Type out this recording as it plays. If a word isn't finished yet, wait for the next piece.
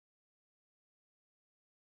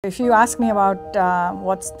If you ask me about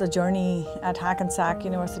what's the journey at Hackensack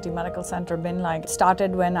University Medical Center been like, it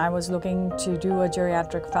started when I was looking to do a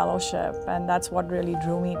geriatric fellowship, and that's what really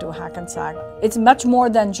drew me to Hackensack. It's much more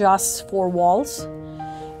than just four walls.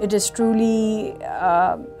 It is truly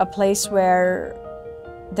a place where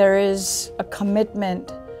there is a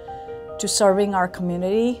commitment to serving our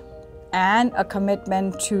community and a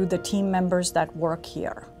commitment to the team members that work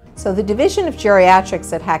here. So the Division of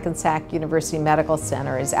Geriatrics at Hackensack University Medical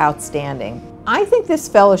Center is outstanding. I think this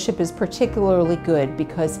fellowship is particularly good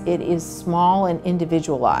because it is small and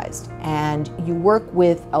individualized, and you work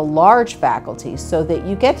with a large faculty so that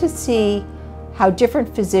you get to see how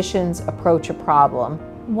different physicians approach a problem.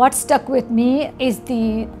 What stuck with me is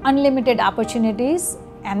the unlimited opportunities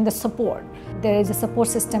and the support. There is a support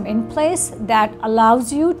system in place that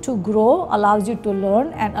allows you to grow, allows you to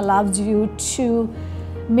learn, and allows you to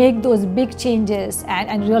make those big changes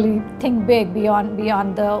and really think big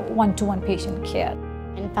beyond the one-to-one patient care.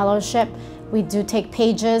 In fellowship, we do take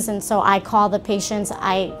pages, and so I call the patients,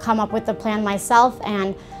 I come up with the plan myself,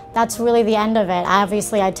 and that's really the end of it.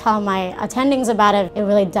 Obviously, I tell my attendings about it. It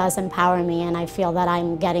really does empower me, and I feel that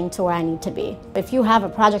I'm getting to where I need to be. If you have a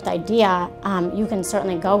project idea, you can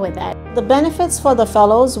certainly go with it. The benefits for the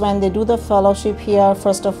fellows when they do the fellowship here,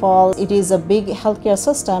 first of all, it is a big healthcare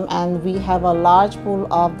system, and we have a large pool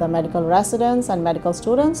of the medical residents and medical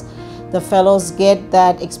students. The fellows get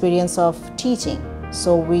that experience of teaching,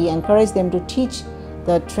 so we encourage them to teach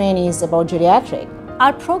the trainees about geriatric.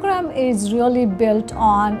 Our program is really built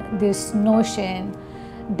on this notion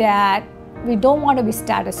that we don't want to be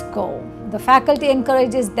status quo. The faculty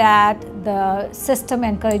encourages that, the system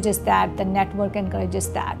encourages that, the network encourages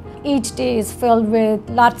that. Each day is filled with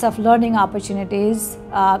lots of learning opportunities,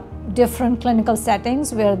 different clinical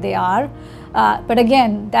settings where they are. But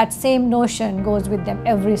again, that same notion goes with them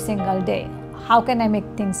every single day. How can I make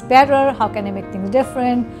things better? How can I make things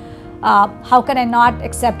different? How can I not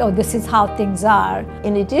accept, oh, this is how things are?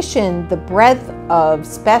 In addition, the breadth of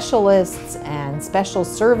specialists and special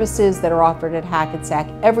services that are offered at Hackensack,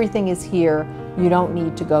 everything is here. You don't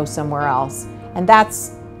need to go somewhere else. And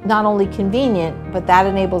that's not only convenient, but that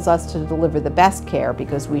enables us to deliver the best care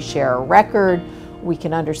because we share a record, we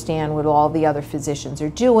can understand what all the other physicians are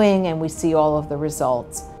doing, and we see all of the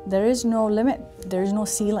results. There is no limit, there is no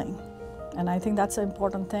ceiling. And I think that's an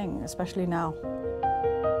important thing, especially now.